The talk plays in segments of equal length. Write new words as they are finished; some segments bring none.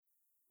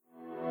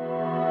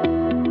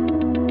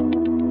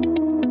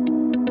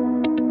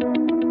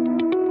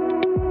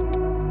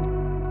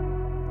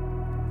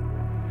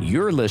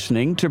You're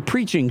listening to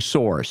Preaching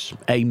Source,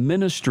 a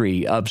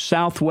ministry of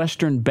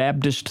Southwestern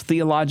Baptist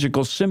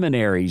Theological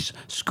Seminary's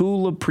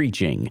School of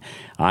Preaching.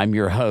 I'm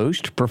your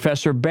host,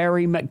 Professor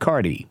Barry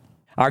McCarty.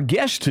 Our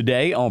guest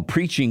today on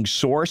Preaching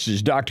Source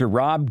is Dr.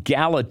 Rob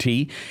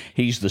Gallaty.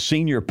 He's the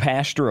senior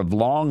pastor of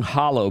Long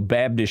Hollow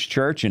Baptist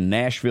Church in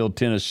Nashville,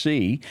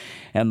 Tennessee,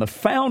 and the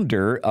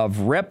founder of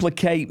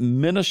Replicate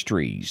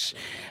Ministries.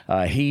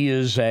 He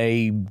is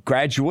a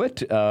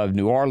graduate of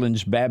New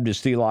Orleans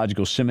Baptist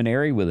Theological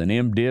Seminary with an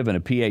MDiv and a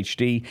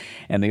PhD,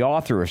 and the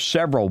author of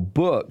several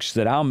books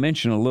that I'll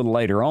mention a little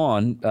later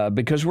on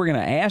because we're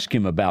going to ask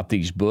him about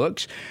these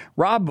books.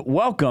 Rob,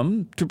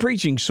 welcome to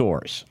Preaching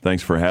Source.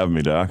 Thanks for having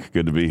me, Doc.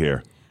 Good to be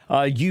here.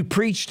 You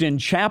preached in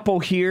chapel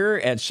here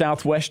at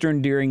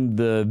Southwestern during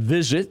the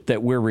visit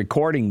that we're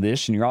recording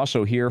this, and you're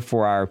also here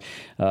for our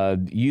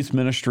youth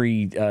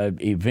ministry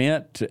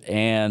event.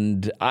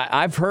 And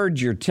I've heard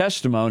your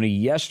testimony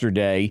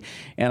yesterday,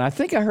 and I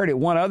think I heard it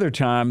one other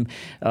time.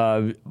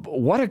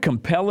 What a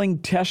compelling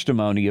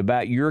testimony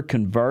about your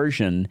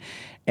conversion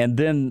and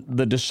then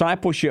the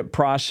discipleship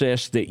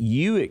process that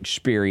you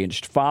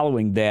experienced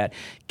following that.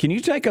 Can you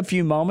take a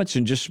few moments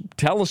and just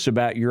tell us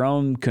about your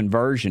own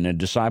conversion and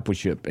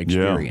discipleship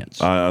experience?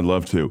 Yeah, I'd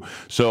love to.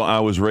 So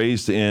I was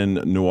raised in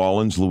New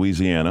Orleans,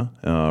 Louisiana,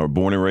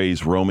 born and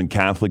raised Roman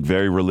Catholic,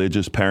 very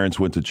religious. Parents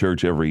went to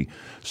church every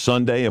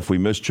Sunday. If we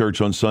missed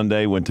church on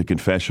Sunday, went to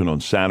confession on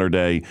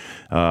Saturday.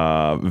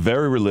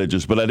 Very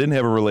religious, but I didn't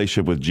have a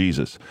relationship with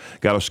Jesus.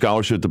 Got a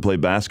scholarship to play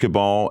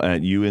basketball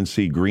at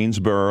UNC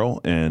Greensboro,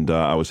 and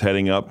I was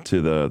heading up to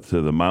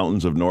the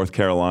mountains of North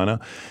Carolina,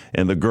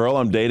 and the girl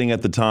I'm dating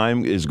at the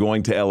time is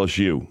going to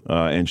LSU,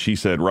 and she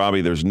said,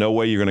 "Robbie, there's no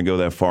way you're going to go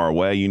that far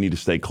away. You need to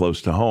stay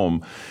close to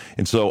home."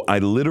 And so I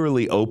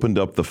literally opened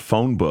up the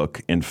phone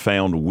book and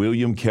found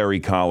William Carey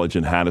College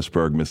in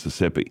Hattiesburg,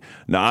 Mississippi.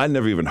 Now, I'd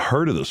never even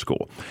heard of the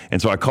school.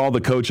 And so I called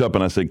the coach up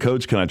and I said,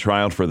 "Coach, can I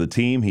try out for the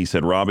team?" He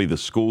said, "Robbie, the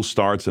school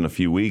starts in a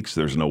few weeks.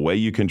 There's no way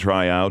you can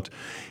try out."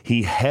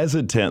 He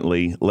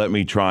hesitantly let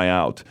me try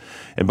out.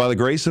 And by the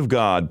grace of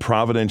God,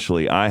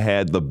 providentially, I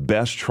had the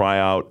best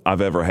tryout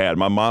I've ever had.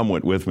 My mom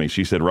went with me.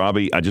 She said,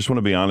 "Robbie, I just want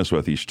to be honest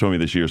with you." She told me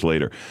this years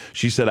later.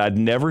 She said, "I'd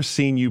never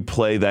seen you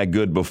play that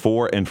good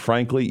before, and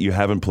frankly, you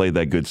haven't played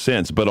that good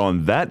since. But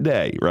on that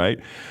day, right,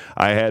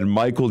 I had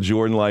Michael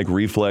Jordan-like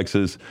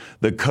reflexes.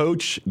 The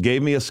coach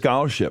gave me a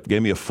scholarship,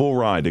 gave me a full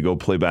ride to go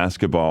play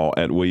basketball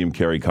at William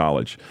Carey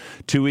College.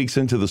 2 weeks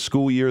into the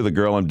school year, the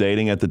girl I'm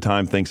dating at the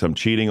time thinks I'm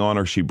cheating on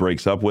her. She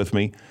breaks up with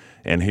me.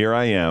 And here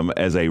I am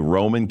as a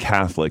Roman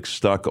Catholic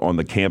stuck on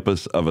the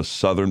campus of a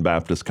Southern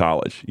Baptist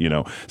college, you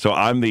know. So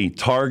I'm the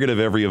target of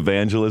every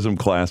evangelism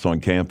class on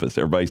campus.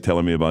 Everybody's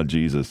telling me about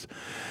Jesus.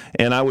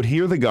 And I would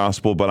hear the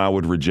gospel, but I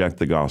would reject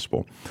the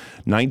gospel.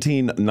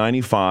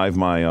 1995,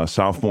 my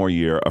sophomore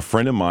year, a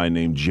friend of mine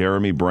named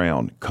Jeremy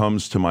Brown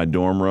comes to my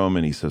dorm room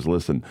and he says,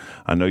 "Listen,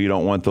 I know you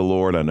don't want the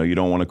Lord. I know you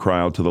don't want to cry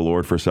out to the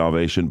Lord for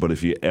salvation, but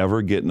if you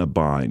ever get in a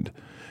bind,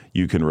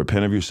 you can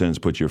repent of your sins,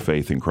 put your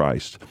faith in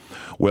Christ."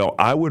 Well,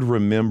 I would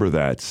remember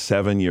that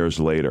 7 years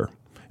later.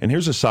 And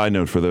here's a side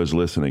note for those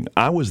listening.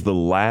 I was the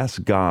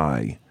last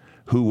guy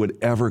who would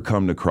ever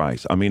come to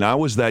Christ. I mean, I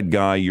was that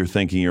guy you're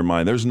thinking in your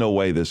mind, there's no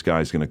way this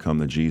guy's going to come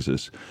to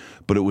Jesus.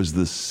 But it was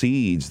the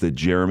seeds that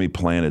Jeremy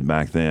planted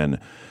back then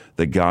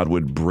that God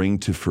would bring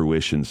to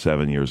fruition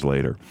 7 years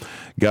later.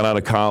 Got out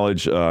of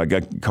college,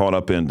 got caught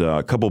up in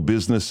a couple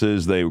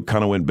businesses. They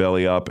kind of went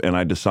belly up, and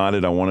I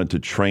decided I wanted to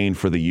train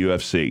for the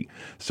UFC.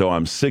 So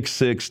I'm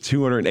 6'6",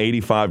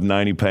 285,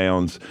 90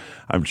 pounds.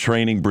 I'm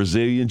training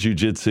Brazilian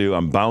Jiu-Jitsu.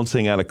 I'm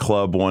bouncing at a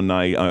club one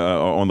night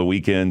on the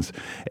weekends.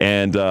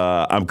 And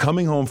I'm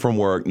coming home from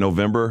work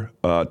November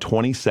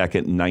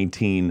 22nd,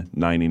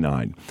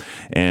 1999.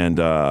 And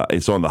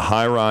it's on the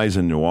high rise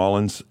in New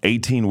Orleans.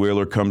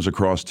 18-wheeler comes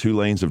across 2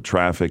 lanes of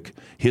traffic,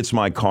 hits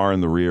my car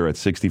in the rear at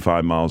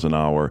 65 miles an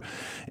hour.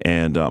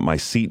 And my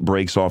seat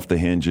breaks off the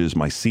hinges.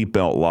 My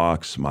seatbelt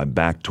locks. My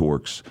back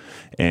torques.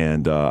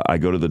 And I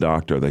go to the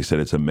doctor. They said,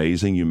 "It's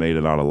amazing you made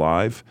it out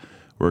alive.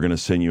 We're going to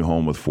send you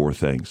home with 4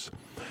 things."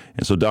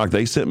 And so, Doc,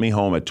 they sent me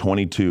home at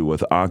 22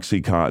 with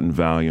OxyContin,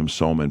 Valium,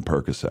 Soma, and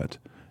Percocet.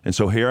 And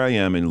so here I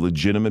am in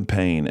legitimate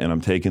pain, and I'm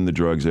taking the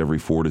drugs every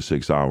 4 to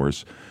 6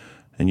 hours.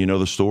 And you know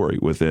the story.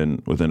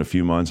 Within a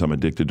few months, I'm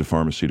addicted to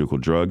pharmaceutical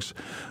drugs.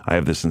 I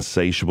have this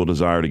insatiable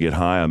desire to get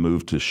high. I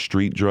moved to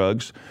street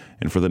drugs.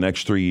 And for the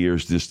next 3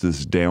 years, just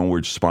this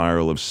downward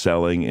spiral of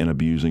selling and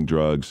abusing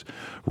drugs.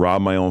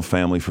 Robbed my own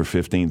family for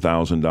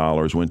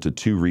 $15,000. Went to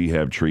 2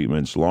 rehab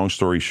treatments. Long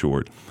story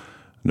short,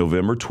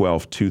 November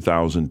 12th,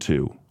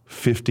 2002,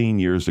 15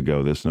 years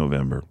ago this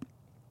November,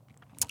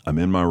 I'm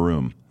in my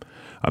room.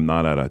 I'm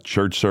not at a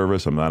church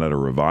service. I'm not at a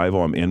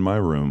revival. I'm in my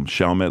room,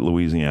 Chalmette,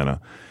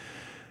 Louisiana.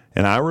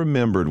 And I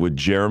remembered what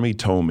Jeremy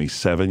told me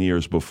 7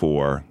 years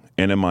before.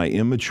 And in my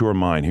immature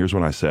mind, here's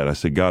what I said. I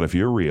said, "God, if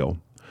you're real,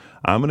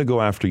 I'm going to go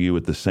after you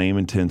with the same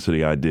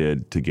intensity I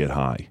did to get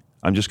high.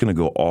 I'm just going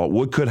to go all,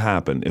 what could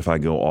happen if I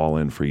go all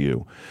in for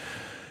you?"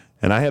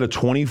 And I had a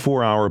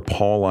 24-hour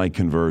Paul-like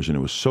conversion. It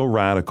was so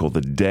radical.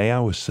 The day I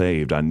was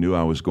saved, I knew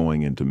I was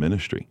going into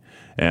ministry.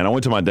 And I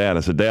went to my dad.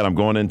 I said, Dad, I'm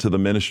going into the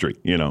ministry,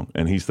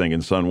 and he's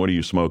thinking, son, what are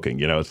you smoking?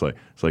 It's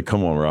like,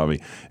 come on,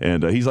 Robbie.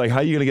 And he's like, how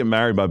are you going to get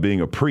married by being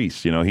a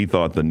priest? He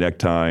thought the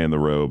necktie and the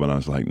robe. And I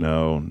was like,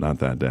 no, not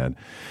that, Dad.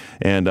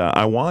 And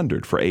I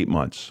wandered for 8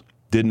 months.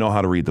 Didn't know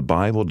how to read the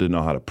Bible, didn't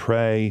know how to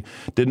pray,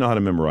 didn't know how to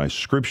memorize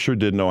scripture,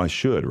 didn't know I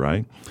should,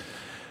 right?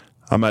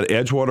 I'm at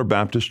Edgewater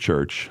Baptist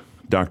Church.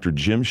 Dr.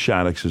 Jim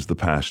Shaddix is the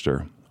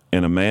pastor,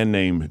 and a man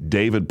named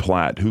David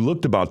Platt, who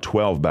looked about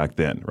 12 back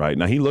then, right?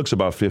 Now, he looks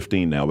about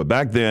 15 now, but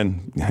back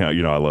then, I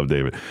love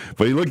David,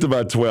 but he looked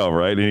about 12,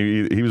 right?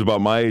 And he was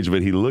about my age,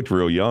 but he looked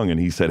real young, and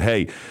he said,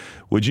 hey,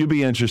 would you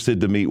be interested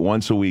to meet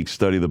once a week,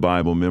 study the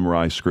Bible,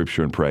 memorize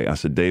scripture, and pray? I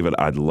said, David,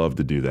 I'd love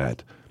to do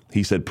that.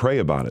 He said, pray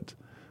about it.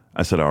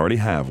 I said, I already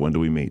have. When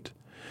do we meet?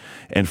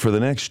 And for the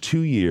next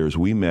 2 years,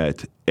 we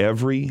met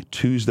every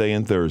Tuesday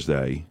and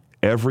Thursday,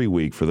 every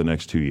week for the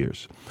next 2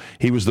 years.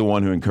 He was the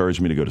one who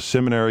encouraged me to go to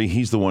seminary.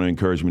 He's the one who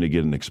encouraged me to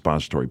get an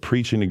expository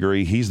preaching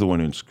degree. He's the one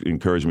who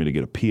encouraged me to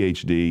get a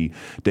PhD.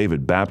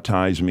 David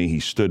baptized me.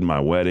 He stood in my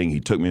wedding. He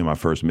took me on my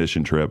first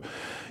mission trip.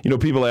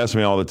 People ask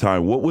me all the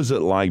time, what was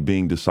it like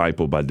being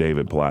discipled by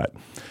David Platt?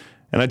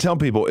 And I tell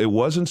people, it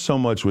wasn't so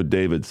much what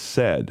David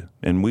said,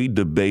 and we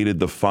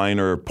debated the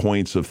finer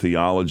points of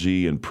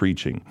theology and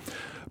preaching,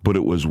 but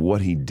it was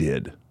what he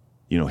did.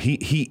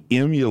 He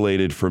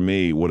emulated for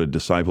me what a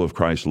disciple of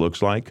Christ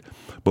looks like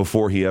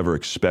before he ever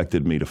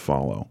expected me to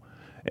follow.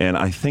 And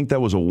I think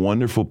that was a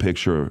wonderful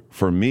picture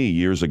for me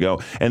years ago.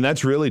 And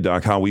that's really,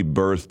 Doc, how we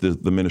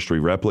birthed the ministry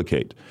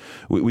Replicate.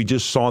 We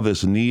just saw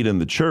this need in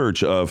the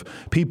church of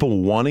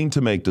people wanting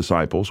to make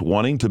disciples,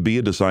 wanting to be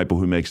a disciple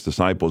who makes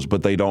disciples,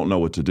 but they don't know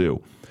what to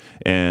do.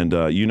 And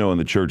in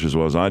the church as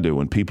well as I do,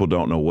 when people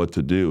don't know what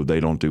to do,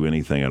 they don't do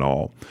anything at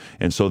all.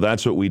 And so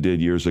that's what we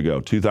did years ago.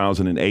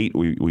 2008,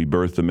 we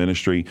birthed the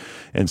ministry.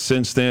 And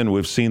since then,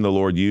 we've seen the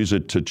Lord use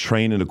it to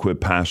train and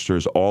equip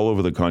pastors all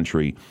over the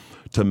country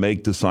to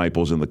make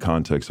disciples in the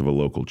context of a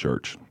local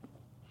church.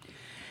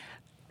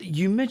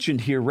 You mentioned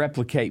here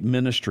Replicate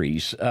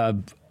Ministries,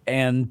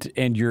 and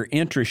your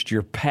interest,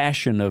 your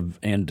passion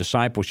and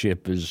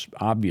discipleship is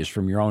obvious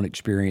from your own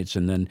experience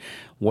and then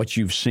what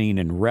you've seen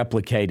in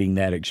replicating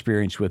that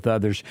experience with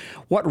others.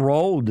 What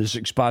role does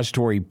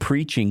expository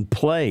preaching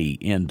play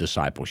in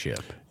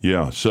discipleship?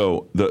 Yeah,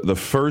 so the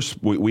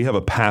first, we have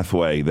a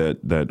pathway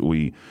that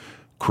we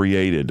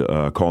created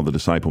called the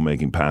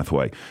disciple-making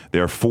pathway.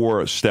 There are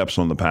 4 steps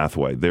on the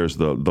pathway. There's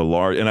the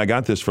large, and I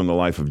got this from the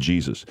life of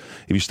Jesus.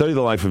 If you study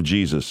the life of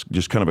Jesus,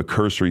 just kind of a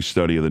cursory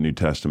study of the New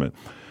Testament,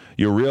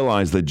 you'll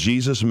realize that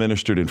Jesus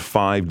ministered in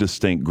 5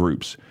 distinct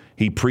groups.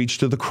 He preached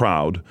to the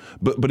crowd,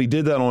 but he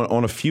did that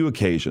on a few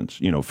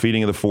occasions,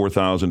 feeding of the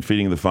 4,000,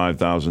 feeding of the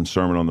 5,000,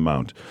 Sermon on the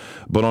Mount.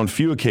 But on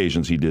few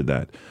occasions he did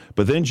that.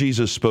 But then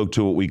Jesus spoke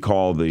to what we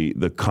call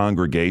the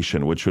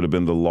congregation, which would have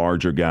been the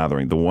larger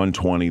gathering, the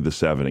 120, the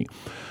 70.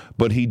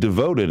 But he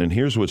devoted, and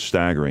here's what's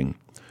staggering,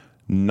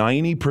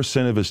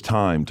 90% of his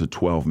time to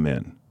 12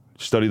 men.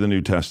 Study the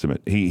New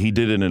Testament. He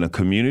did it in a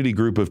community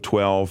group of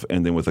 12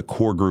 and then with a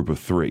core group of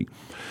 3.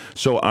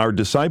 So our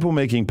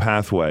disciple-making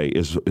pathway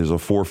is a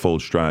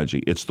 4-fold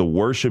strategy. It's the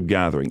worship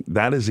gathering.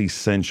 That is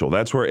essential.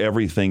 That's where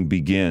everything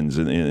begins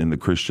in the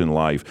Christian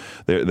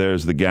life.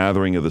 There's the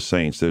gathering of the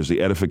saints. There's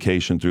the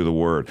edification through the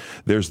Word.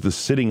 There's the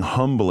sitting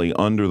humbly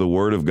under the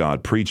Word of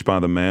God, preached by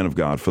the man of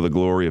God, for the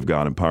glory of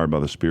God, empowered by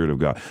the Spirit of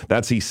God.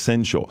 That's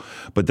essential.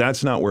 But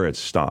that's not where it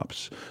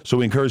stops. So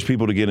we encourage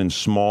people to get in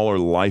smaller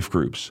life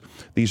groups.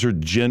 These are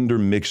gender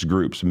mixed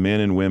groups, men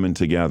and women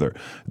together.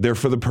 They're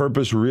for the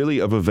purpose really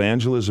of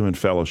evangelism and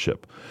fellowship.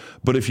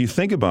 But if you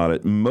think about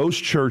it,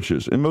 most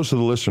churches, and most of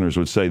the listeners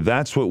would say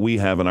that's what we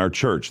have in our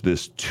church,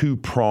 this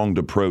 2-pronged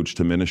approach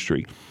to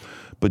ministry.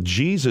 But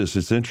Jesus,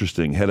 it's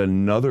interesting, had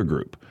another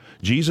group.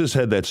 Jesus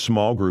had that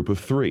small group of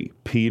 3,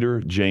 Peter,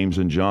 James,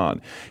 and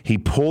John. He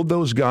pulled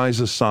those guys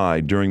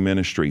aside during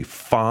ministry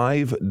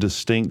 5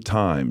 distinct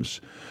times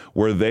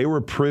where they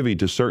were privy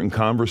to certain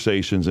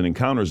conversations and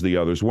encounters the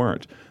others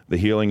weren't. The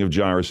healing of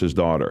Jairus'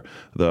 daughter,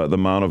 the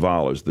Mount of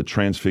Olives, the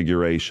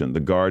Transfiguration, the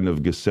Garden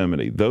of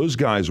Gethsemane. Those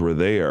guys were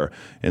there,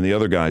 and the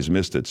other guys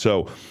missed it.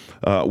 So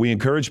we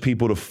encourage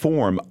people to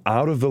form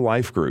out of the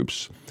life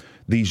groups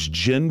these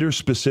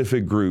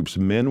gender-specific groups,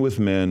 men with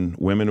men,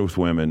 women with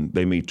women.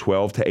 They meet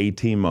 12 to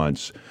 18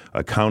 months,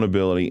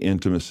 accountability,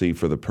 intimacy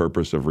for the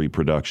purpose of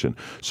reproduction.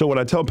 So what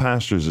I tell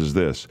pastors is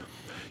this.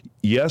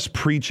 Yes,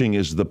 preaching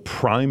is the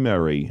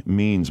primary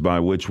means by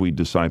which we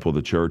disciple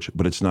the church,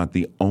 but it's not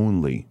the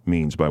only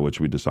means by which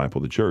we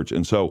disciple the church.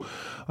 And so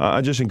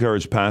I just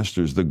encourage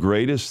pastors, the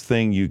greatest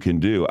thing you can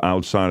do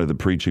outside of the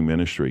preaching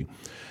ministry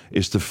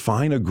is to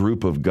find a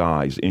group of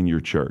guys in your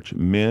church,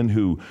 men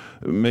who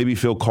maybe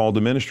feel called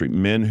to ministry,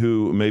 men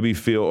who maybe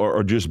feel,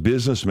 or just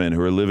businessmen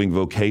who are living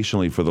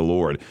vocationally for the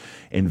Lord.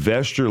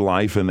 Invest your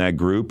life in that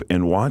group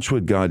and watch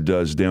what God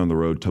does down the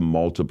road to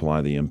multiply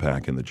the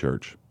impact in the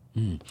church.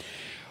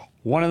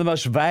 One of the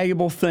most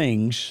valuable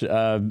things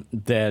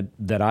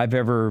that I've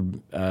ever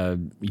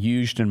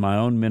used in my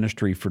own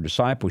ministry for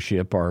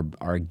discipleship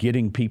are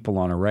getting people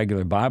on a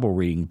regular Bible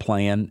reading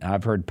plan.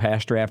 I've heard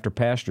pastor after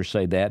pastor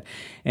say that.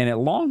 And at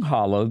Long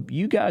Hollow,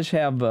 you guys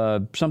have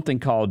something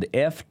called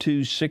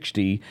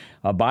F260,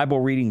 a Bible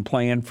reading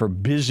plan for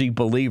busy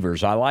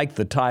believers. I like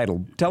the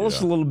title. Tell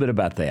us a little bit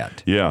about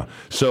that. Yeah.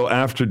 So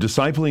after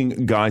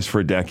discipling guys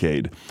for a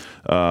decade,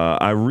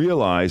 I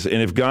realize,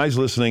 and if guys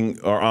listening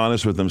are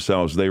honest with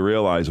themselves, they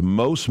realize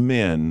most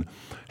men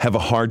have a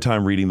hard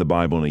time reading the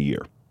Bible in a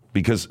year.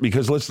 Because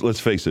let's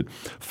face it,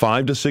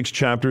 5 to 6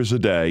 chapters a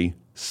day,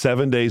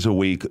 7 days a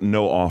week,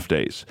 no off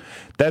days.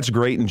 That's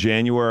great in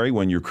January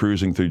when you're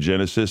cruising through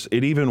Genesis.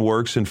 It even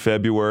works in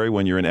February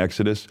when you're in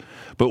Exodus.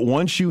 But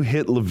once you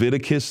hit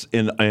Leviticus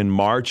in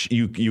March,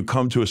 you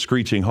come to a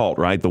screeching halt,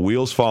 right? The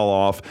wheels fall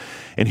off.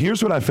 And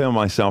here's what I found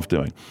myself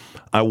doing.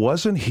 I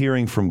wasn't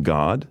hearing from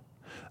God.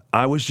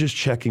 I was just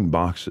checking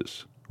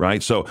boxes,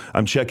 right? So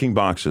I'm checking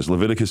boxes.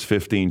 Leviticus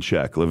 15,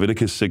 check.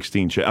 Leviticus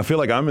 16, check. I feel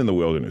like I'm in the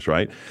wilderness,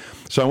 right?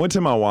 So I went to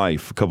my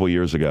wife a couple of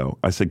years ago.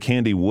 I said,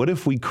 Candy, what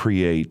if we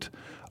create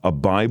a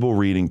Bible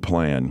reading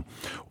plan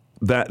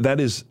that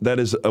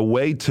is a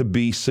way to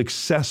be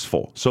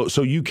successful,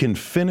 so you can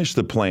finish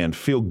the plan,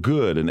 feel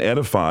good and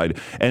edified,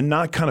 and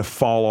not kind of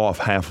fall off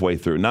halfway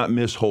through, not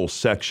miss whole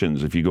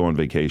sections if you go on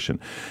vacation.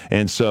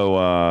 And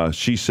so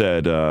she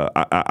said,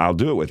 I'll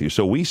do it with you.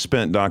 So we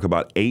spent, Doc,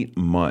 about 8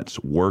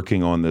 months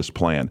working on this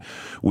plan.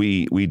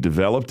 We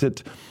developed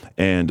it.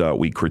 And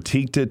we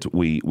critiqued it.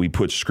 We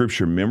put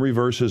scripture memory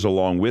verses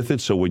along with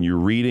it. So when you're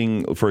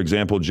reading, for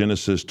example,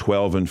 Genesis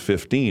 12 and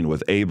 15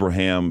 with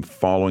Abraham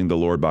following the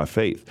Lord by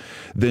faith,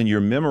 then you're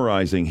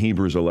memorizing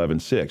Hebrews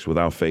 11:6.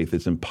 Without faith,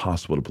 it's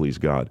impossible to please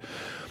God.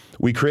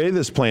 We created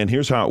this plan.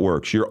 Here's how it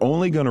works. You're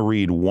only going to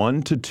read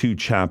 1 to 2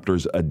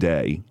 chapters a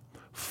day,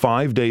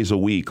 5 days a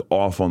week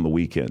off on the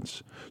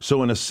weekends.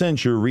 So in a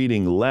sense, you're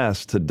reading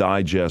less to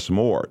digest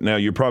more. Now,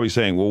 you're probably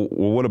saying, well,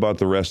 what about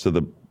the rest of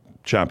the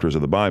chapters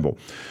of the Bible?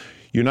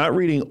 You're not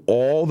reading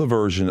all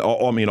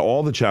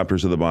the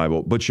chapters of the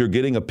Bible, but you're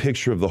getting a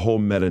picture of the whole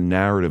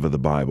meta-narrative of the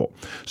Bible.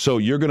 So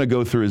you're going to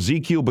go through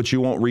Ezekiel, but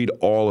you won't read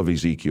all of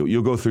Ezekiel.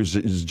 You'll go through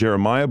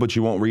Jeremiah, but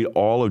you won't read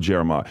all of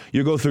Jeremiah.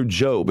 You'll go through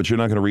Job, but you're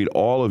not going to read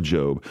all of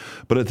Job.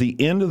 But at the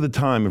end of the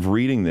time of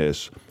reading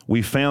this,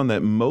 we found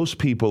that most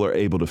people are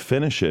able to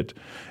finish it,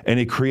 and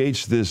it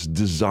creates this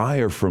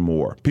desire for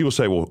more. People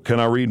say, well,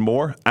 can I read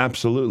more?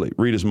 Absolutely.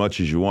 Read as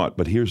much as you want.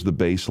 But here's the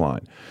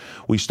baseline.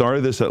 We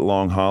started this at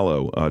Long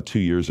Hollow 2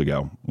 years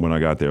ago when I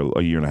got there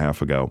a year and a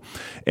half ago.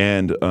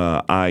 And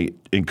I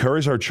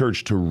encouraged our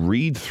church to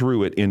read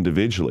through it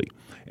individually.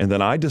 And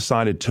then I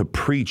decided to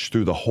preach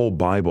through the whole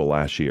Bible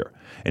last year.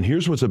 And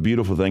here's what's a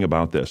beautiful thing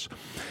about this.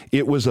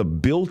 It was a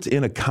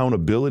built-in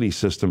accountability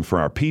system for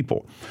our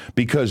people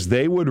because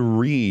they would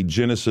read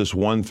Genesis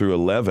 1 through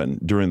 11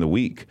 during the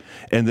week.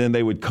 And then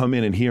they would come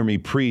in and hear me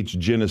preach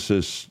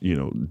Genesis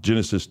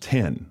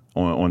 10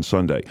 on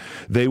Sunday.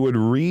 They would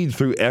read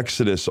through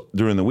Exodus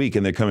during the week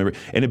and they'd come in.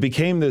 And it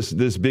became this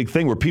big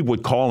thing where people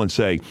would call and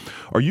say,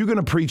 are you going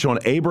to preach on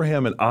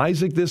Abraham and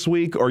Isaac this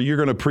week or you're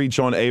going to preach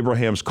on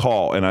Abraham's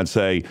call? And I'd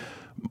say,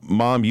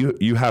 Mom,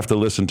 you have to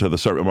listen to the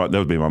sermon. That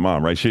would be my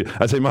mom, right?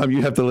 I'd say, Mom,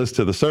 you have to listen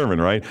to the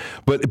sermon, right?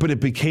 But it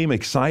became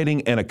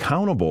exciting and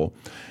accountable.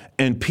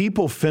 And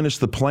people finished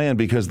the plan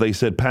because they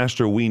said,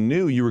 Pastor, we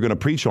knew you were going to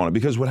preach on it.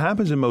 Because what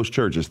happens in most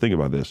churches, think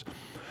about this.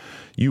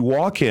 You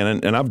walk in,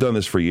 and I've done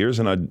this for years,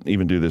 and I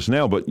even do this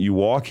now, but you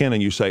walk in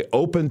and you say,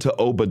 open to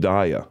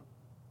Obadiah.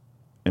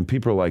 And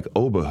people are like,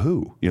 Oba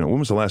who? When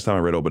was the last time I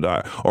read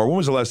Obadiah? Or when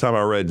was the last time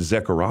I read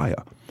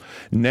Zechariah?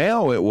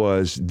 Now it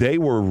was, they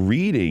were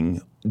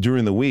reading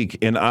during the week,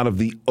 and out of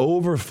the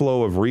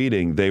overflow of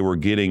reading, they were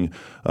getting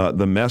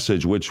the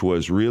message, which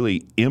was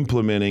really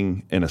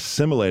implementing and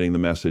assimilating the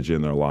message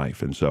in their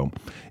life. And so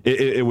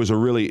it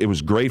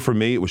was great for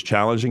me. It was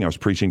challenging. I was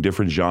preaching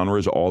different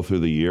genres all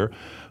through the year,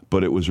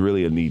 but it was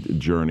really a neat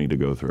journey to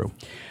go through.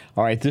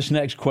 All right, this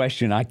next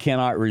question, I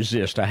cannot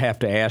resist. I have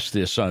to ask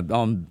this.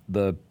 On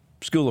the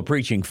School of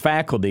Preaching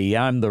faculty,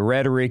 I'm the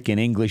rhetoric and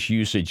English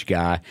usage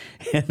guy,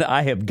 and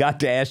I have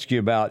got to ask you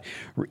about,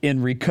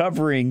 in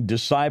Recovering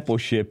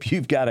Discipleship,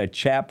 you've got a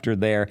chapter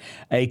there,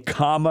 a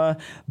comma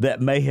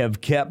that may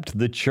have kept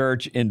the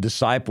church in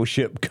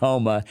discipleship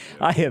coma.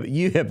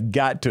 You have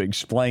got to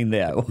explain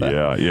that.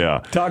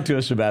 Yeah. Talk to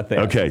us about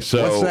that. Okay,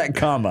 so what's that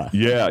comma?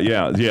 Yeah.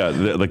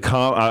 The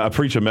comma. I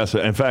preach a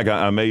message. In fact,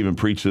 I may even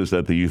preach this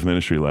at the Youth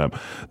Ministry Lab.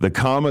 The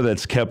comma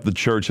that's kept the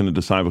church in a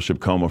discipleship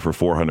coma for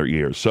 400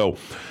 years. So,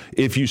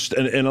 if you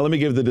and let me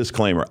give the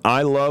disclaimer.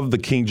 I love the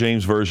King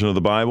James Version of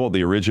the Bible.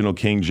 The original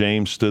King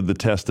James stood the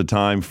test of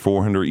time,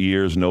 400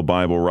 years. No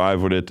Bible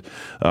rivaled it.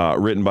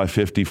 Written by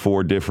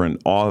 54 different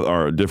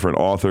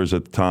authors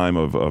at the time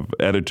of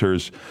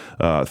editors.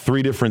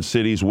 3 different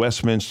cities: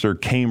 Westminster,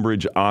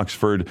 Cambridge,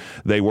 Oxford.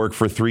 They worked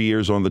for 3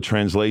 years on the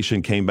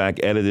translation. Came back,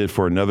 edited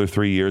for another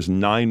 3 years.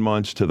 9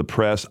 months to the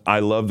press.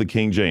 I love the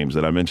King James.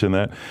 Did I mention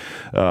that?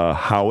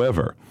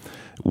 However,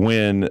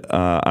 when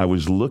I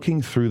was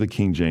looking through the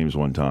King James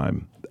one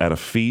time, at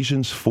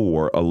Ephesians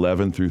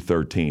 4:11 through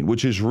 13,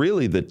 which is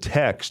really the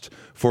text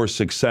for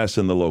success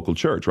in the local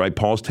church, right?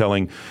 Paul's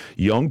telling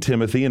young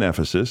Timothy in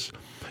Ephesus,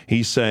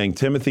 he's saying,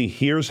 Timothy,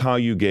 here's how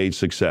you gauge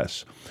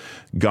success.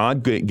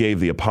 God gave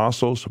the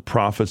apostles,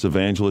 prophets,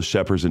 evangelists,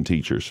 shepherds, and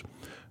teachers.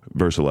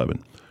 Verse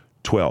 11.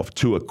 12,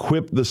 to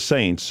equip the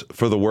saints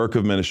for the work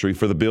of ministry,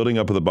 for the building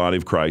up of the body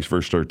of Christ.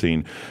 Verse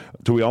 13,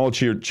 till we all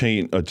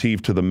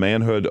achieve to the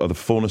manhood of the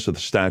fullness of the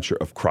stature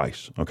of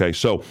Christ. Okay,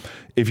 so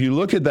if you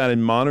look at that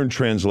in modern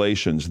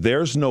translations,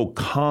 there's no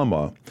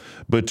comma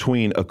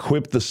between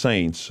equip the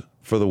saints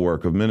for the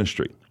work of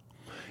ministry.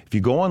 If you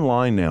go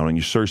online now and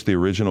you search the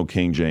original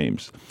King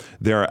James,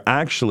 there are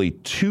actually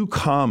 2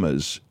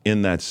 commas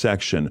in that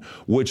section,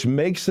 which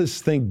makes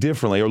us think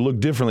differently or look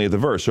differently at the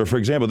verse. So, for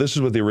example, this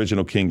is what the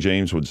original King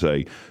James would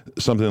say,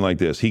 something like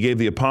this. He gave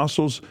the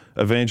apostles,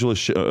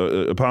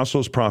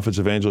 prophets,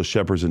 evangelists,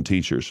 shepherds, and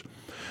teachers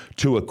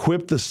to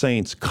equip the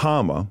saints,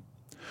 comma,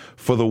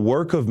 for the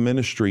work of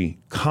ministry,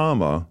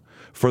 comma,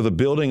 for the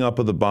building up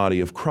of the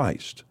body of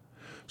Christ.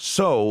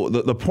 So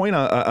the point,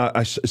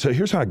 so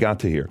here's how I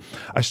got to here.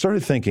 I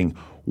started thinking,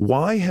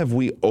 why have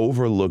we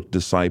overlooked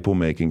disciple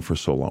making for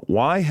so long?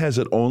 Why has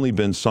it only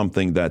been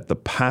something that the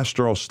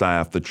pastoral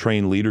staff, the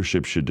trained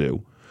leadership should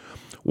do,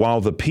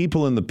 while the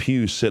people in the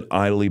pew sit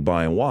idly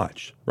by and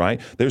watch, right?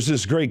 There's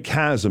this great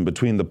chasm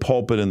between the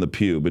pulpit and the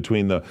pew,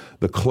 between the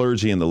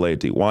clergy and the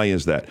laity. Why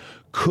is that?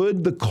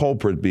 Could the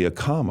culprit be a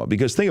comma?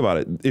 Because think about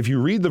it. If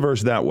you read the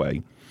verse that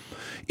way,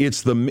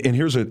 and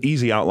here's an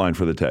easy outline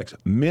for the text.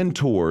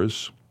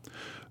 Mentors,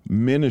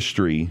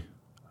 ministry,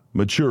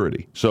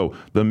 maturity. So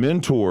the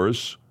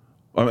mentors,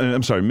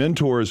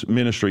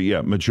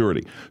 ministry,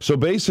 maturity. So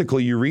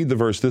basically you read the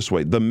verse this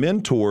way. The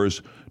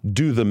mentors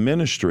do the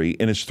ministry,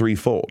 and it's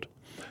threefold.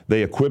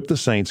 They equip the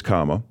saints,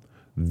 comma.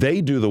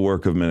 They do the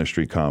work of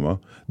ministry, comma.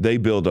 They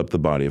build up the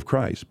body of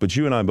Christ. But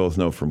you and I both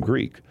know from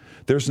Greek,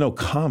 there's no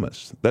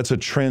commas. That's a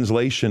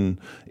translation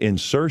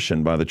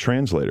insertion by the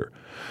translator.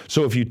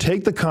 So if you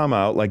take the comma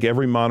out, like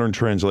every modern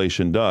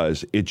translation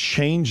does, it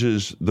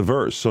changes the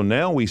verse. So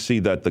now we see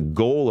that the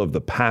goal of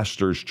the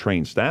pastor's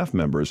trained staff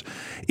members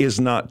is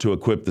not to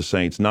equip the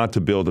saints, not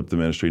to build up the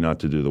ministry, not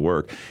to do the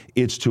work.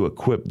 It's to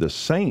equip the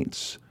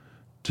saints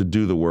to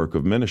do the work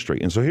of ministry.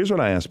 And so here's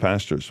what I ask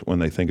pastors when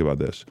they think about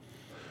this.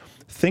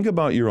 Think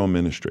about your own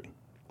ministry.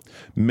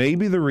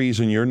 Maybe the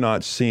reason you're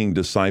not seeing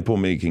disciple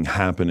making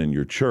happen in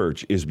your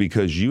church is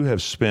because you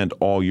have spent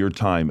all your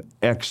time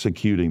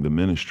executing the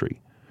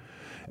ministry,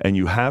 and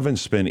you haven't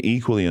spent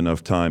equally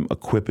enough time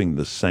equipping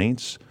the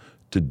saints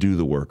to do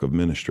the work of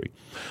ministry.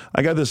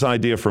 I got this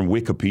idea from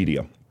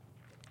Wikipedia.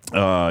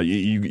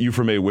 You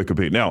familiar with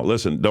Wikipedia? Now,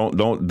 listen,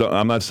 don't.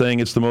 I'm not saying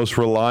it's the most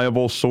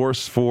reliable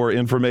source for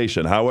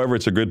information. However,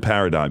 it's a good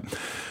paradigm.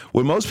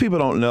 What most people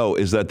don't know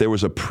is that there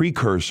was a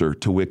precursor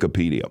to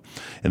Wikipedia.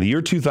 In the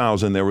year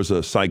 2000, there was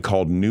a site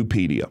called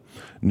Nupedia.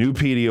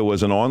 Nupedia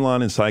was an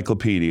online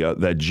encyclopedia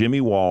that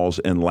Jimmy Walls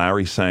and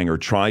Larry Sanger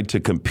tried to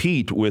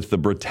compete with the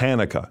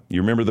Britannica.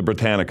 You remember the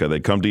Britannica? They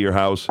come to your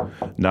house,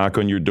 knock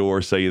on your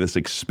door, say this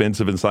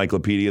expensive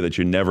encyclopedia that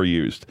you never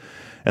used.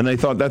 And they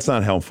thought that's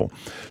not helpful.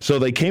 So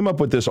they came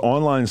up with this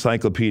online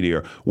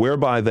encyclopedia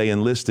whereby they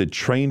enlisted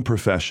trained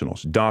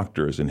professionals,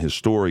 doctors and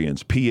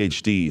historians,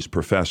 PhDs,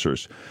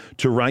 professors,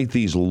 to write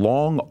these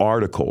long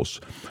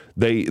articles.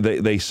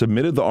 They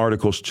submitted the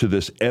articles to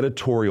this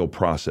editorial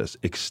process,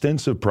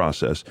 extensive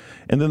process,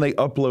 and then they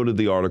uploaded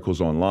the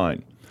articles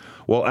online.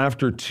 Well,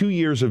 after 2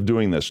 years of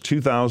doing this,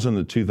 2000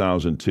 to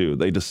 2002,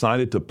 they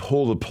decided to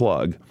pull the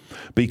plug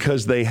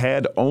because they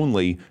had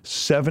only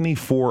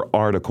 74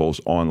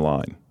 articles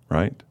online.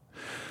 Right?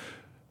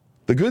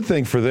 The good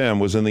thing for them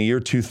was in the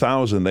year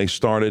 2000, they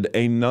started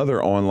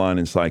another online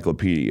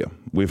encyclopedia.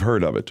 We've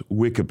heard of it,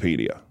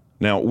 Wikipedia.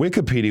 Now,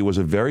 Wikipedia was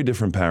a very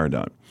different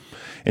paradigm.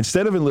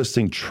 Instead of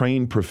enlisting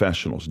trained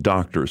professionals,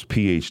 doctors,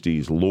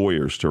 PhDs,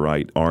 lawyers to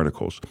write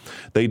articles,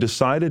 they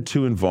decided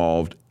to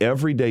involve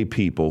everyday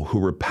people who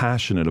were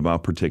passionate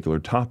about particular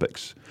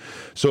topics.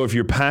 So if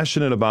you're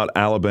passionate about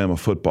Alabama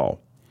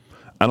football,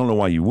 I don't know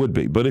why you would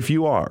be, but if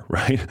you are,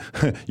 right,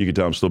 you can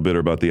tell I'm still bitter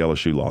about the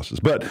LSU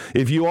losses. But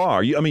if you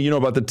are, you know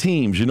about the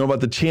teams, you know about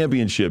the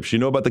championships, you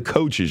know about the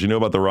coaches, you know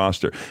about the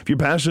roster. If you're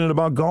passionate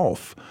about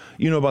golf,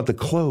 you know about the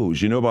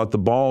clothes, you know about the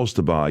balls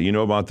to buy, you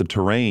know about the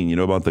terrain, you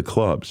know about the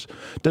clubs.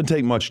 Doesn't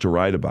take much to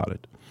write about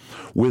it.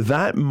 With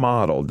that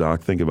model,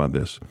 Doc, think about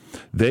this.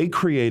 They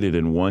created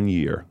in 1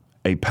 year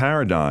a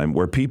paradigm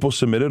where people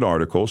submitted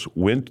articles,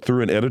 went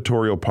through an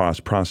editorial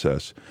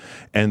process,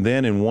 and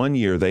then in 1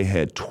 year they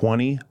had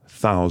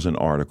 20,000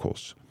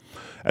 articles.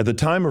 At the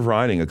time of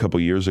writing a couple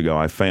years ago,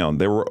 I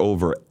found there were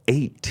over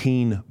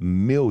 18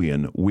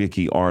 million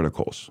wiki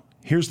articles.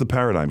 Here's the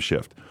paradigm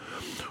shift.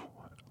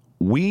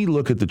 We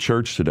look at the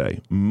church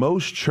today.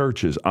 Most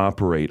churches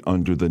operate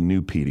under the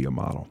Nupedia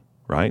model,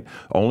 right?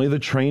 Only the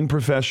trained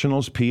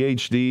professionals,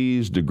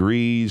 PhDs,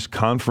 degrees,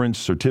 conference,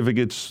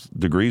 certificates,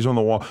 degrees on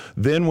the wall.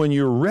 Then when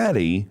you're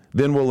ready,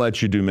 then we'll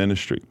let you do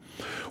ministry.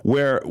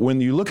 Where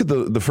when you look at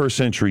the first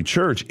century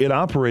church, it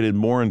operated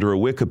more under a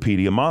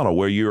Wikipedia model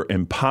where you're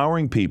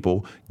empowering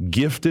people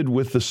gifted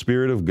with the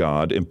Spirit of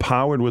God,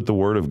 empowered with the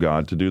Word of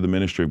God to do the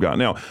ministry of God.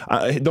 Now,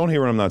 don't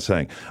hear what I'm not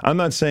saying. I'm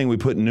not saying we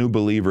put new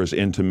believers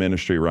into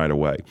ministry right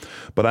away.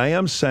 But I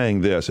am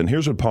saying this, and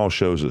here's what Paul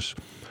shows us.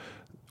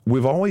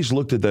 We've always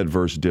looked at that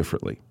verse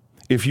differently.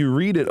 If you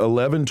read it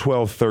 11,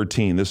 12,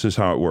 13, this is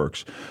how it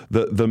works.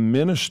 The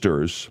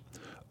ministers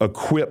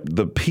equip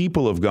the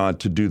people of God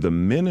to do the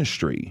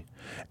ministry,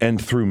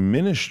 and through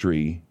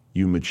ministry,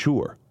 you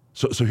mature.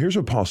 So here's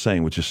what Paul's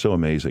saying, which is so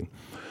amazing.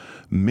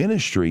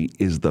 Ministry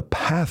is the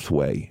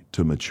pathway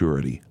to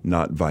maturity,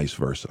 not vice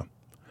versa.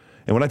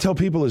 And what I tell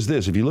people is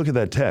this, if you look at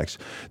that text,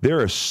 there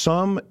are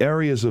some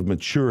areas of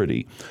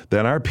maturity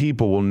that our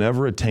people will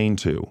never attain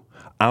to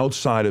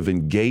outside of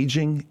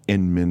engaging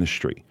in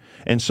ministry.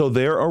 And so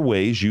there are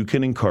ways you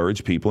can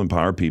encourage people,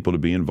 empower people to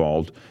be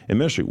involved in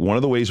ministry. One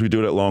of the ways we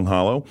do it at Long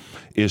Hollow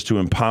is to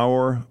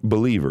empower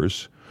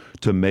believers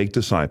to make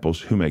disciples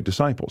who make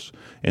disciples.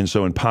 And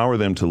so empower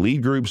them to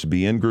lead groups,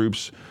 be in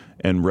groups,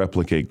 and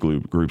replicate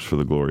groups for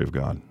the glory of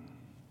God.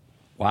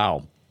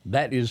 Wow.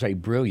 That is a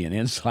brilliant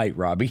insight,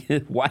 Robbie.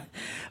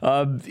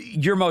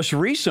 Your most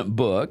recent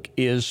book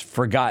is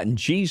Forgotten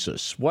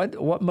Jesus.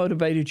 What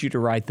motivated you to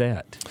write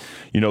that?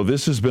 You know,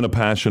 this has been a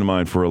passion of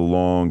mine for a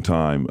long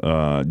time.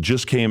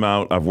 Just came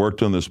out. I've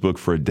worked on this book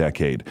for a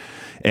decade.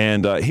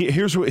 And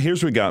here's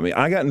what got me.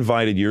 I got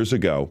invited years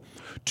ago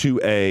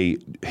to a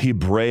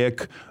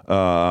Hebraic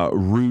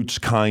roots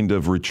kind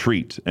of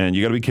retreat. And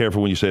you got to be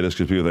careful when you say this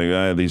because people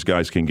think, these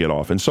guys can get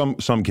off. And some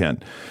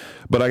can.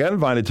 But I got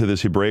invited to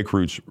this Hebraic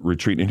roots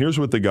retreat. And here's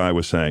what the guy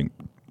was saying.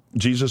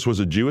 Jesus was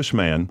a Jewish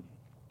man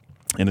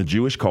in a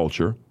Jewish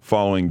culture,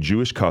 following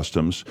Jewish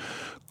customs,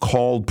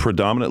 called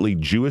predominantly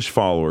Jewish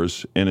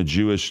followers in a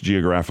Jewish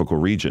geographical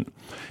region.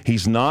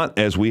 He's not,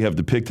 as we have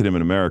depicted him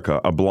in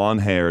America, a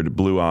blonde-haired,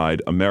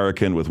 blue-eyed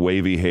American with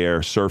wavy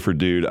hair, surfer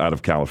dude out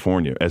of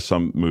California, as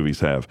some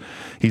movies have.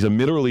 He's a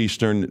Middle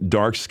Eastern,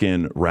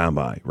 dark-skinned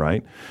rabbi,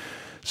 right?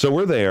 So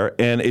we're there,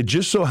 and it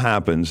just so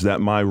happens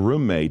that my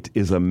roommate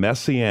is a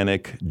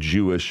Messianic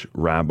Jewish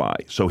rabbi.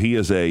 So he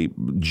is a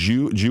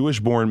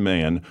Jewish-born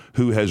man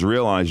who has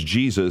realized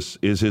Jesus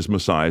is his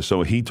Messiah,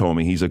 so he told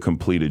me he's a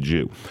completed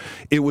Jew.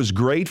 It was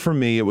great for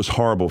me. It was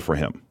horrible for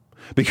him.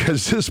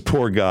 Because this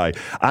poor guy,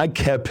 I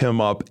kept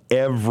him up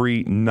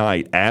every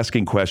night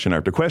asking question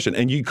after question,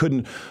 and you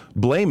couldn't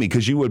blame me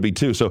because you would be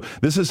too. So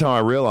this is how I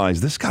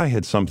realized this guy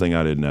had something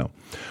I didn't know.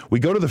 We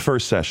go to the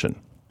first session.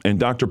 And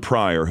Dr.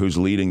 Pryor, who's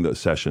leading the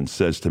session,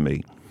 says to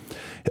me,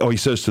 he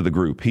says to the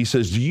group, he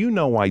says, do you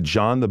know why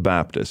John the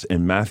Baptist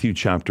in Matthew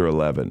chapter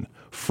 11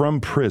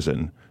 from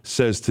prison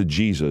says to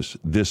Jesus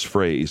this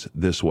phrase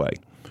this way,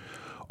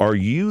 are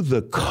you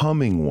the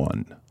coming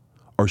one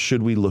or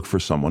should we look for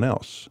someone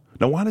else?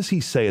 Now, why does he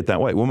say it that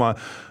way? Well,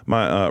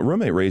 my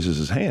roommate raises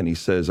his hand. He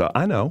says,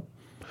 I know.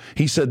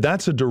 He said,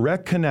 that's a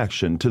direct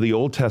connection to the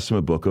Old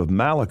Testament book of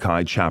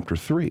Malachi chapter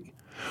 3.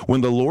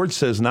 When the Lord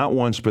says not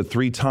once but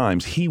 3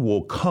 times, he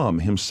will come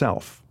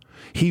himself.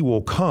 He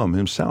will come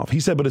himself. He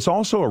said, but it's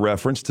also a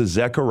reference to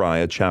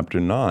Zechariah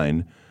chapter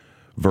 9,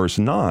 verse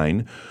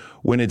 9,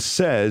 when it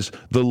says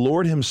the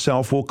Lord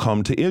himself will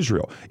come to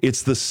Israel.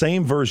 It's the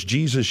same verse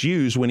Jesus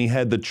used when he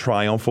had the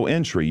triumphal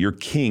entry. Your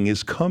king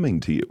is coming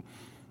to you.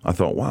 I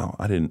thought, wow,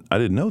 I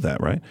didn't know that,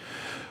 right?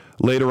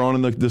 Later on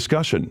in the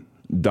discussion,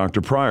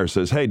 Dr. Pryor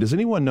says, hey, does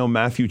anyone know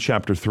Matthew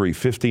chapter 3,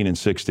 15 and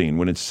 16,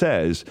 when it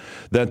says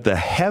that the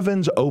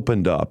heavens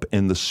opened up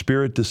and the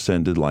Spirit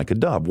descended like a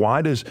dove?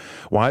 Why does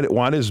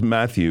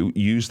Matthew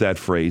use that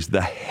phrase,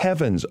 the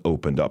heavens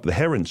opened up, the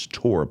heavens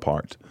tore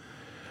apart?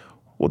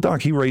 Well,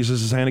 Doc, he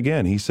raises his hand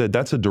again. He said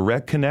that's a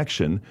direct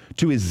connection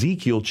to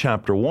Ezekiel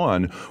chapter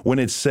 1 when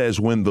it says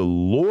when the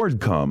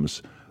Lord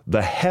comes,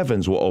 the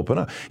heavens will open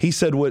up. He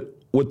said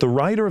what the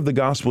writer of the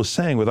gospel is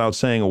saying without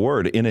saying a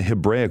word in a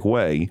Hebraic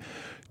way,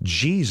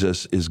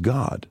 Jesus is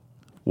God.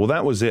 Well,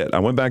 that was it. I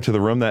went back to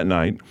the room that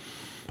night.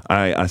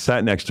 I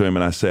sat next to him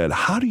and I said,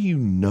 how do you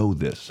know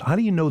this? How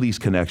do you know these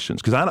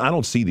connections? Because I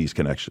don't see these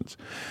connections.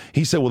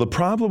 He said, well, the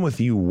problem with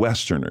you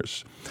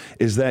Westerners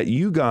is that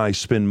you guys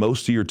spend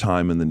most of your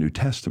time in the New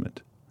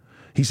Testament.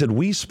 He said,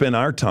 we spend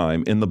our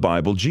time in the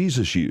Bible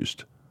Jesus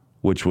used,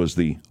 which was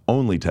the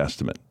only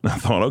testament. I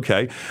thought,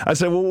 okay. I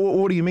said, well,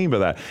 what do you mean by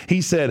that?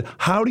 He said,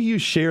 how do you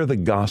share the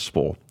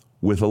gospel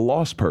with a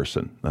lost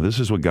person? Now, this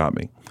is what got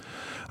me.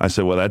 I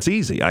said, well, that's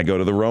easy. I go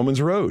to the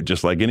Romans road,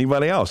 just like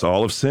anybody else.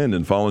 All have sinned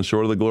and fallen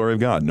short of the glory of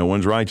God. No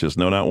one's righteous,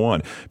 no, not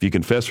one. If you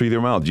confess with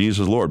your mouth, Jesus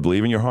is Lord,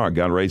 believe in your heart,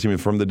 God raised him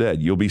from the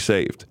dead, you'll be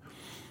saved.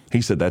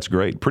 He said, that's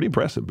great. Pretty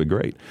impressive, but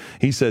great.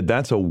 He said,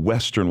 that's a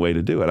Western way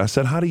to do it. I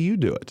said, how do you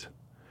do it?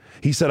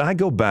 He said, I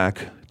go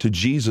back to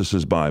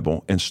Jesus'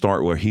 Bible and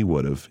start where he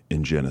would have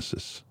in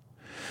Genesis.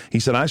 He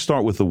said, I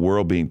start with the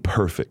world being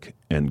perfect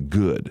and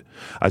good.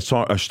 I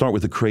start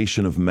with the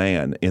creation of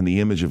man in the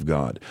image of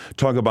God.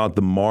 Talk about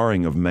the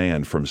marring of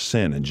man from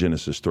sin in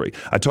Genesis 3.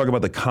 I talk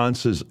about the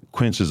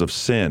consequences of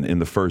sin in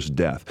the first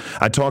death.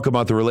 I talk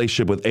about the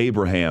relationship with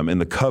Abraham in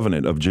the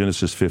covenant of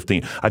Genesis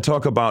 15. I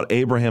talk about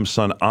Abraham's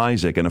son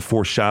Isaac and a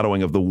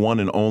foreshadowing of the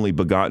one and only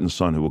begotten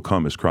son who will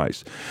come as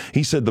Christ.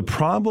 He said the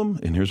problem,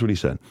 and here's what he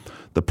said,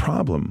 the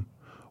problem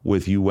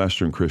with you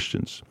Western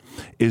Christians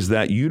is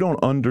that you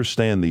don't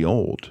understand the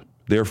old.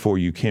 Therefore,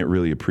 you can't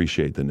really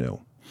appreciate the new.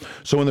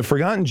 So in The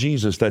Forgotten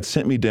Jesus, that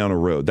sent me down a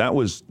road. That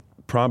was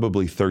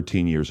probably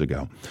 13 years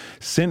ago.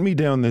 Sent me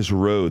down this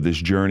road, this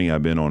journey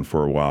I've been on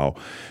for a while.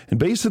 And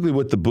basically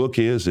what the book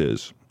is,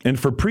 and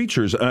for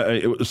preachers,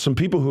 some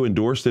people who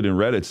endorsed it and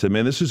read it said,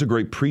 man, this is a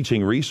great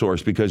preaching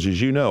resource because,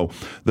 as you know,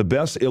 the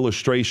best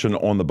illustration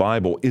on the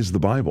Bible is the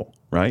Bible,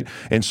 right?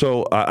 And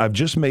so I've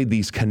just made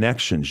these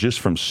connections just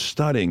from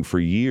studying for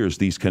years,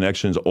 these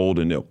connections old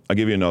and new. I'll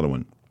give you another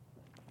one.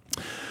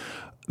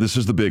 This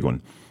is the big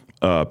one.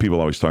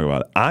 People always talk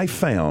about it. I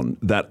found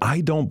that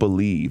I don't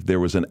believe there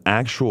was an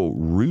actual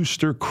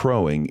rooster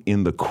crowing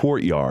in the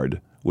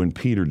courtyard when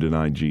Peter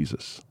denied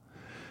Jesus.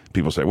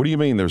 People say, what do you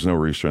mean there's no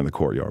rooster in the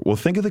courtyard? Well,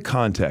 think of the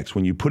context.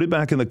 When you put it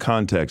back in the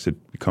context, it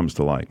comes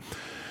to light.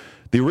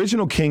 The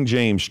original King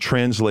James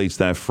translates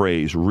that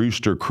phrase,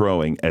 rooster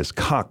crowing, as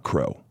cock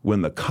crow,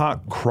 when the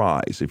cock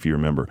cries, if you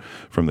remember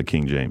from the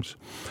King James.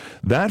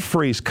 That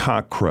phrase,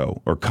 cock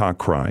crow, or cock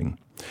crying,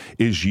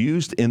 is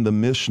used in the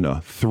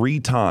Mishnah 3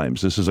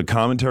 times. This is a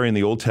commentary in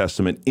the Old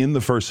Testament in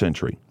the first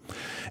century.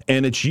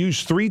 And it's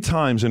used 3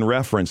 times in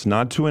reference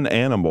not to an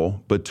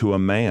animal, but to a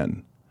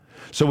man.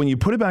 So when you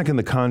put it back in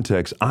the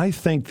context, I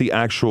think the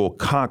actual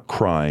cock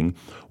crying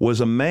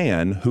was a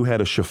man who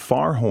had a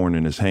shofar horn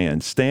in his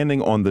hand, standing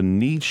on the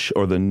niche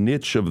or the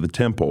niche of the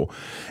temple,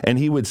 and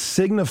he would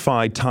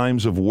signify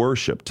times of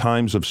worship,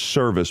 times of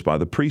service by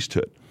the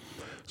priesthood.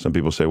 Some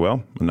people say,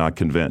 well, I'm not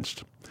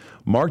convinced.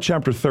 Mark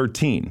chapter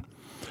 13,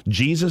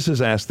 Jesus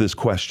is asked this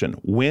question,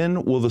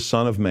 when will the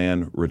Son of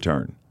Man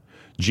return?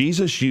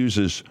 Jesus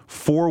uses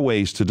 4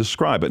 ways to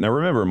describe it. Now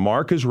remember,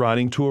 Mark is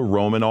writing to a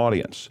Roman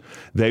audience.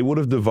 They would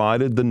have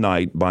divided the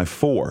night by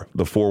 4,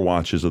 the 4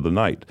 watches of the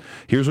night.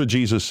 Here's what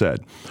Jesus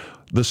said.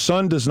 The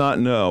Son does not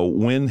know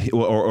when,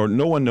 or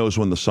no one knows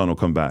when the Son will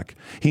come back.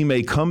 He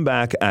may come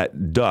back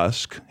at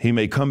dusk. He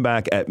may come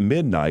back at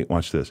midnight.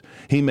 Watch this.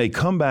 He may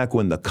come back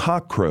when the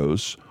cock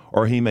crows,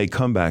 or he may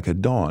come back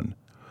at dawn.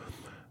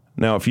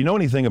 Now, if you know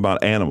anything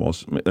about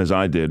animals, as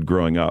I did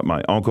growing up,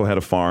 my uncle had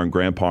a farm,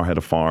 grandpa had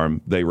a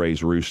farm, they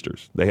raised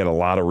roosters. They had a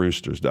lot of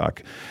roosters,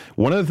 Doc.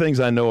 One of the things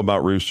I know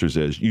about roosters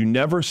is you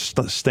never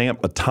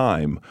stamp a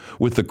time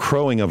with the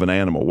crowing of an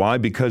animal. Why?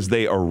 Because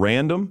they are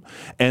random,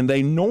 and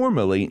they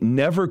normally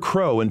never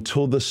crow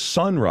until the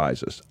sun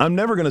rises. I'm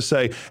never going to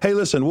say, hey,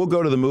 listen, we'll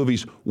go to the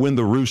movies when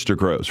the rooster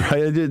crows,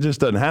 right? It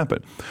just doesn't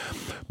happen.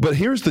 But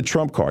here's the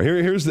trump card.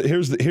 Here's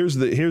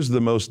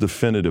the most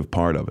definitive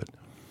part of it.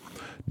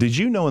 Did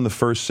you know in the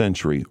first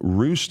century,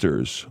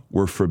 roosters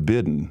were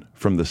forbidden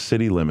from the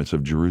city limits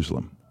of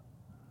Jerusalem?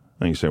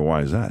 And you say,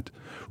 why is that?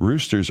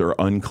 Roosters are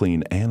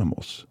unclean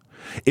animals.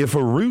 If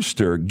a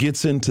rooster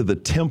gets into the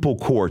temple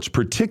courts,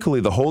 particularly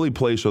the holy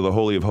place or the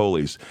Holy of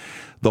Holies,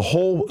 the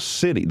whole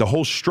city, the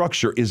whole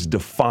structure is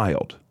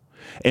defiled.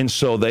 And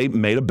so they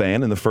made a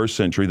ban in the first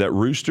century that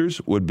roosters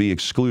would be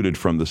excluded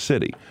from the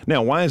city.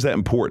 Now, why is that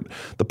important?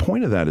 The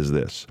point of that is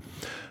this.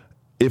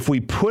 If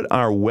we put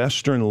our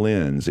Western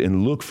lens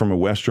and look from a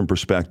Western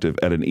perspective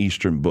at an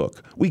Eastern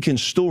book, we can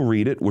still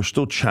read it. We're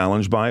still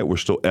challenged by it. We're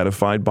still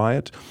edified by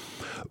it.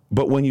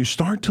 But when you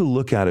start to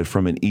look at it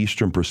from an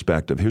Eastern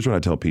perspective, here's what I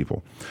tell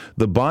people.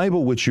 The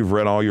Bible, which you've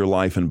read all your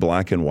life in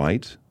black and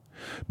white,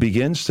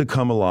 begins to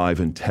come alive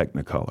in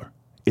Technicolor.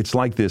 It's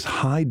like this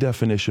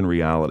high-definition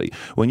reality.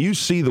 When you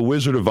see The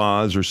Wizard of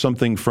Oz or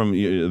something from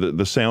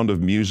the Sound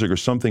of Music or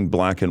something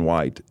black and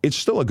white, it's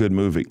still a good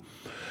movie.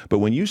 But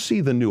when you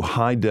see the new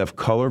high-def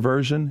color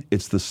version,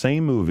 it's the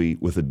same movie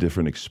with a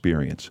different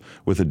experience,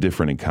 with a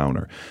different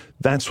encounter.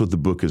 That's what the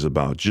book is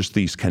about, just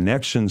these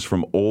connections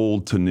from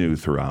old to new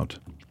throughout.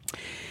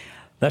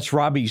 That's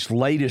Robbie's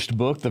latest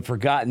book, The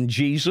Forgotten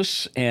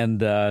Jesus, and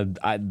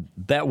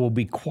that will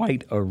be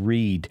quite a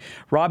read.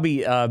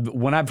 Robbie,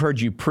 when I've heard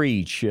you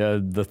preach,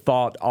 the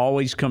thought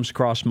always comes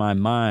across my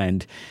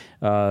mind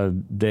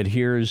that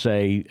here's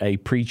a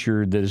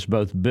preacher that is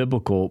both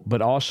biblical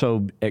but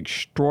also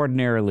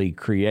extraordinarily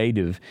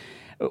creative.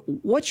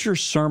 What's your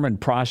sermon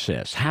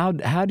process? How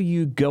do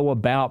you go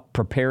about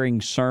preparing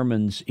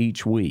sermons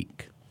each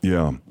week?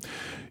 Yeah.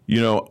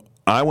 You know,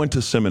 I went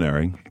to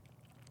seminary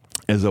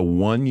as a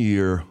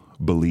 1-year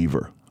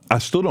believer. I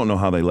still don't know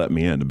how they let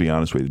me in, to be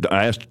honest with you.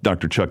 I asked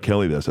Dr. Chuck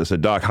Kelly this. I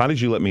said, Doc, how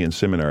did you let me in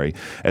seminary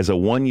as a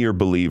 1-year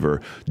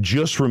believer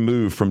just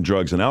removed from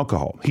drugs and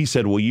alcohol? He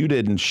said, well, you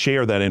didn't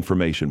share that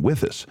information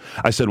with us.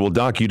 I said, well,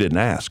 Doc, you didn't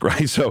ask,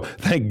 right? So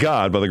thank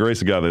God, by the grace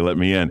of God, they let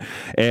me in.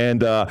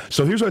 And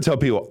so here's what I tell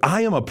people.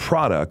 I am a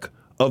product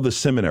of the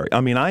seminary.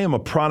 I mean, I am a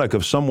product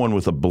of someone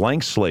with a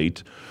blank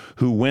slate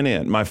who went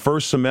in. My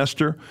first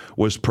semester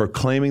was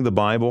proclaiming the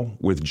Bible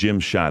with Jim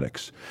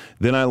Shaddix.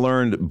 Then I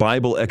learned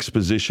Bible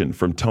exposition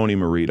from Tony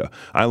Merida.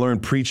 I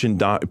learned preaching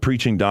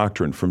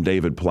doctrine from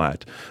David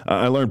Platt.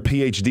 I learned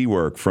PhD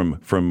work from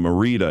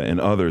Merida and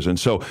others. And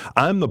so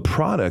I'm the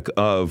product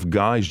of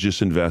guys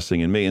just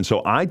investing in me. And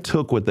so I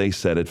took what they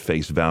said at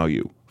face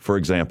value. For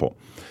example,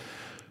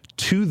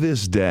 to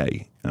this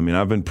day, I mean,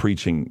 I've been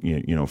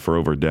preaching, for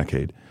over a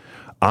decade.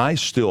 I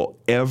still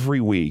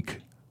every week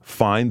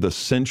find the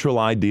central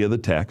idea of the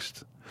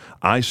text.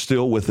 I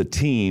still, with a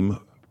team,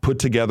 put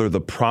together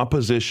the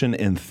proposition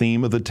and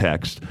theme of the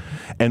text.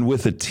 And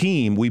with a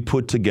team, we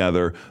put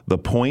together the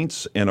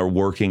points and a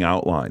working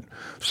outline.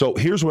 So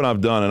here's what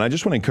I've done, and I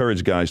just want to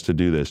encourage guys to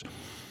do this.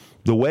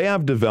 The way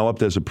I've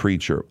developed as a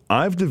preacher,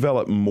 I've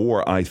developed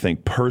more, I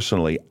think,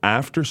 personally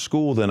after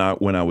school than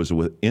when I was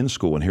in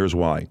school, and here's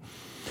why.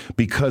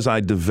 Because I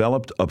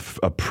developed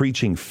a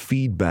preaching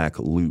feedback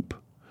loop.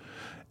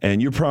 And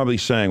you're probably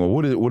saying, well,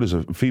 what is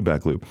a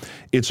feedback loop?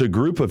 It's a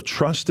group of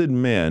trusted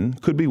men,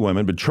 could be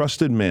women, but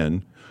trusted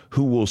men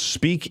who will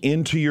speak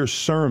into your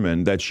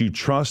sermon that you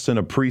trust and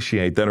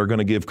appreciate, that are going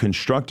to give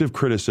constructive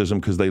criticism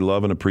because they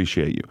love and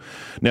appreciate you.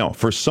 Now,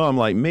 for some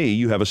like me,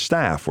 you have a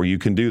staff where you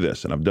can do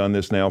this. And I've done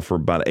this now for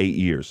about 8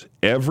 years.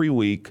 Every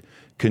week,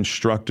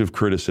 constructive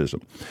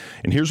criticism.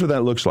 And here's what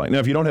that looks like. Now,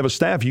 if you don't have a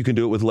staff, you can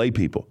do it with lay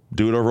people.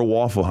 Do it over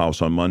Waffle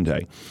House on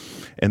Monday.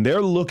 And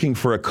they're looking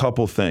for a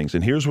couple things.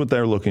 And here's what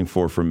they're looking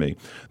for from me.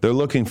 They're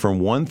looking for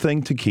one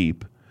thing to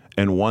keep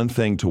and one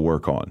thing to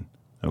work on.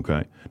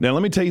 Okay. Now,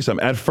 let me tell you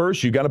something. At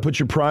first, you got to put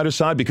your pride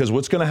aside, because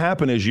what's going to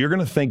happen is you're going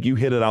to think you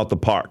hit it out the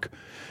park.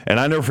 And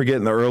I never forget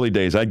in the early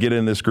days, I'd get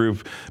in this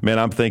group, man,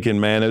 I'm thinking,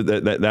 man,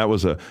 that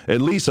was at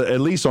least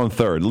on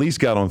third, at least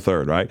got on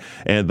third, right?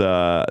 And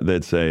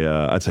they'd say,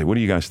 I'd say, what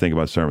do you guys think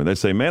about sermon? They'd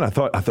say, man, I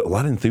thought a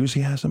lot of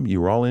enthusiasm.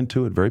 You were all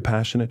into it, very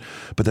passionate.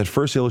 But that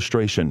first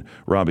illustration,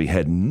 Robbie,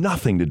 had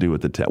nothing to do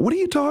with the text. What are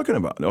you talking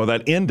about? Oh,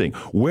 that ending.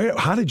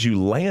 How did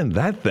you land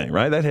that thing,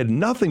 right? That had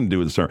nothing to do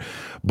with the sermon.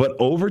 But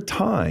over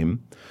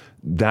time,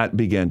 that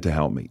began to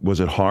help me.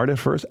 Was it hard at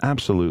first?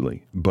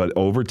 Absolutely. But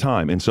over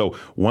time. And so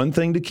one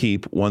thing to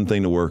keep, one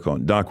thing to work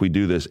on. Doc, we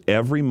do this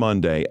every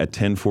Monday at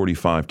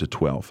 10:45 to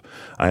 12.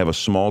 I have a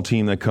small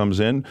team that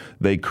comes in.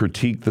 They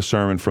critique the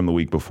sermon from the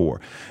week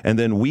before. And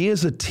then we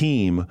as a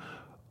team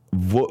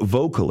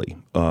verbally,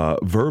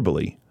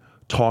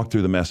 talk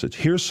through the message.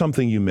 Here's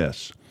something you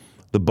miss.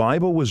 The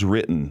Bible was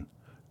written,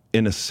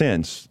 in a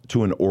sense,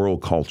 to an oral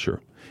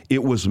culture.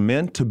 It was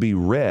meant to be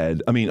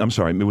read.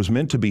 It was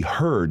meant to be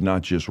heard,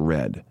 not just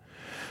read.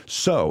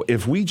 So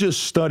if we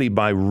just study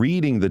by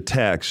reading the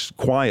text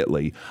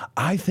quietly,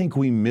 I think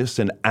we miss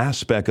an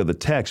aspect of the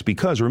text,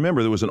 because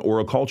remember, there was an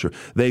oral culture.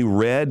 They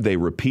read, they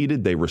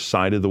repeated, they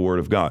recited the Word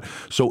of God.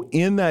 So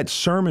in that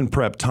sermon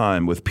prep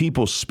time with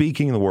people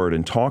speaking the Word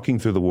and talking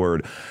through the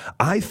Word,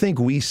 I think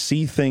we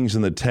see things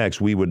in the text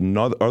we would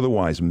not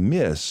otherwise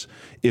miss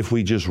if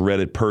we just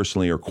read it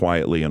personally or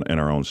quietly in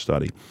our own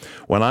study.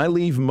 When I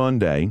leave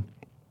Monday,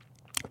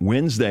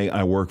 Wednesday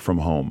I work from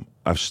home.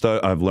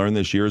 I've learned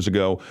this years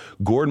ago.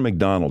 Gordon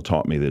MacDonald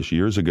taught me this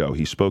years ago.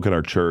 He spoke at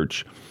our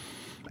church,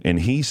 and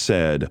he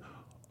said,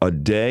 a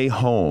day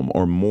home,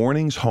 or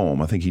mornings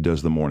home, I think he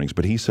does the mornings,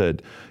 but he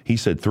said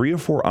 3 or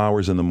 4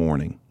 hours in the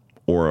morning,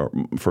 or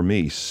for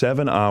me,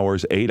 7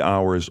 hours, 8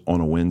 hours on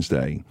a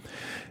Wednesday,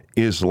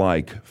 is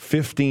like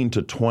 15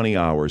 to 20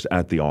 hours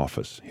at the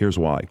office. Here's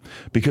why.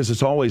 Because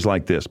it's always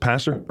like this.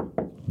 Pastor,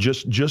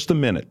 just a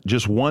minute,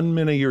 just 1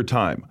 minute of your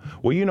time.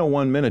 Well,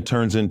 1 minute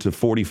turns into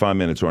 45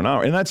 minutes or an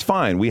hour, and that's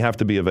fine. We have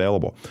to be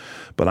available.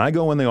 But I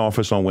go in the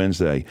office on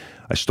Wednesday.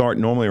 I start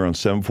normally around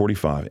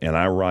 7:45, and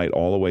I write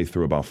all the way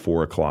through about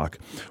 4 o'clock.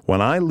 When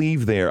I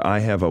leave there, I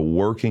have a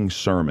working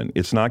sermon.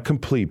 It's not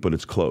complete, but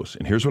it's close.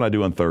 And here's what I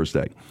do on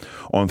Thursday.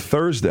 On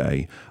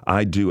Thursday,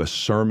 I do a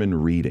sermon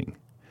reading.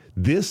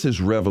 This has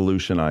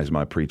revolutionized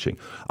my preaching.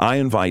 I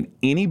invite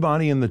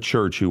anybody in the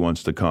church who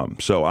wants to come.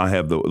 So I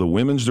have the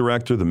women's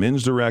director, the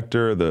men's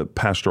director, the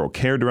pastoral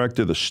care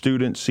director, the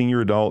student, senior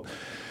adult.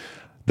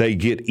 They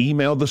get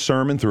emailed the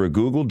sermon through a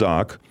Google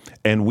Doc,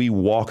 and we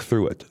walk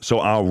through it. So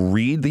I'll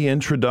read the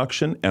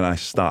introduction, and I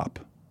stop.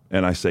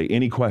 And I say,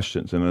 any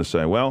questions? And they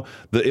say, well,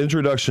 the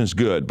introduction's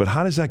good, but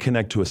how does that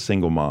connect to a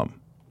single mom?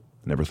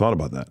 Never thought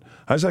about that.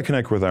 How does that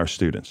connect with our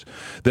students?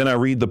 Then I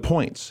read the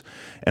points,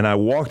 and I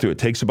walk through it. It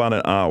takes about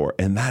an hour,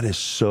 and that is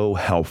so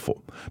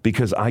helpful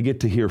because I get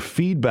to hear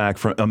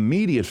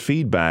immediate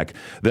feedback.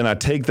 Then I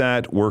take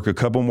that, work a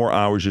couple more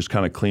hours just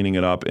kind of cleaning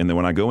it up, and then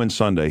when I go in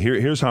Sunday,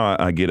 here's how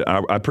I get it.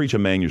 I preach a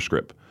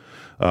manuscript.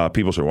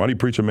 People say, why do you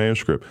preach a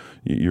manuscript?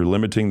 You're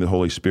limiting the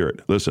Holy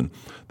Spirit. Listen,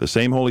 the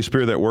same Holy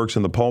Spirit that works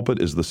in the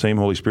pulpit is the same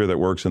Holy Spirit that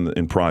works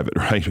in private,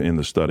 right, in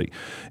the study.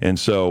 And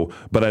so,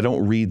 but I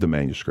don't read the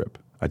manuscript.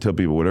 I tell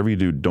people, whatever you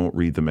do, don't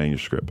read the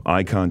manuscript.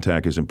 Eye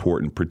contact is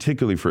important,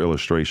 particularly for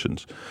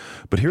illustrations.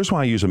 But here's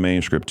why I use a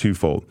manuscript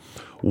twofold.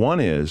 One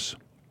is,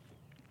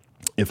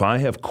 if I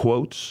have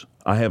quotes,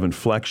 I have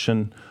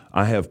inflection,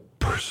 I have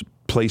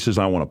places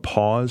I want to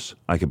pause,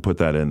 I can put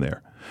that in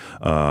there.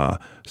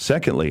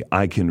 Secondly,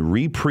 I can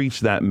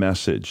re-preach that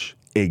message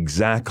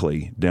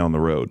exactly down the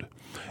road.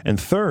 And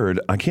third,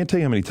 I can't tell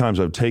you how many times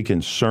I've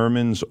taken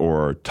sermons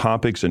or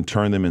topics and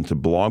turned them into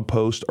blog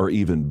posts or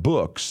even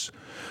books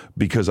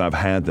because I've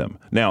had them.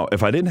 Now,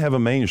 if I didn't have a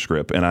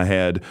manuscript and I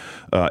had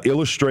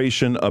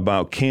illustration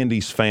about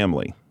Candy's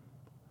family,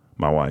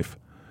 my wife,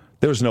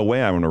 there's no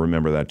way I want to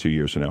remember that 2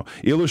 years from now.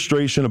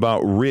 Illustration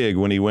about Rig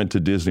when he went to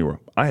Disney World.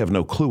 I have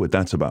no clue what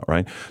that's about,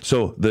 right?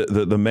 So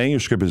the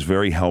manuscript is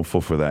very helpful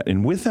for that.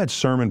 And with that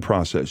sermon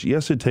process,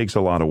 yes, it takes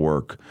a lot of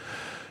work.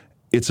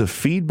 It's a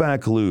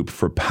feedback loop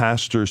for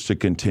pastors to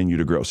continue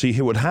to grow. See,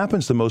 what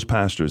happens to most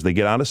pastors, they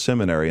get out of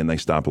seminary and they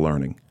stop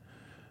learning.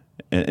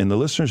 And the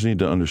listeners need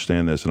to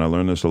understand this, and I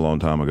learned this a long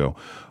time ago.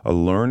 A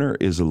learner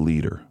is a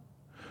leader.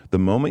 The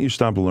moment you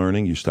stop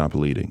learning, you stop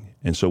leading.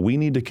 And so we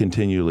need to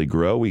continually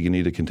grow. We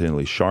need to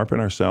continually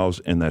sharpen ourselves,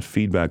 and that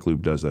feedback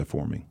loop does that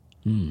for me.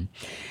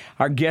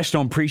 Our guest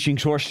on Preaching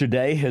Source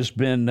today has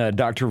been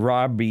Dr.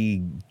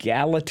 Robbie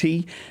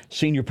Gallaty,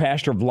 Senior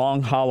Pastor of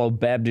Long Hollow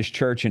Baptist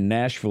Church in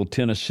Nashville,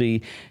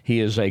 Tennessee. He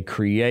is a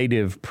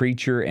creative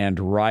preacher and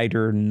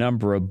writer,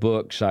 number of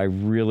books. I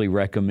really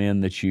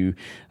recommend that you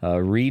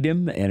read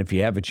him, and if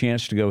you have a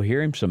chance to go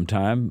hear him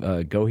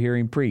sometime, go hear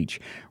him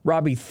preach.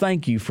 Robbie,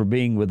 thank you for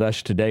being with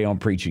us today on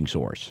Preaching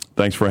Source.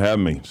 Thanks for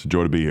having me. It's a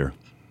joy to be here.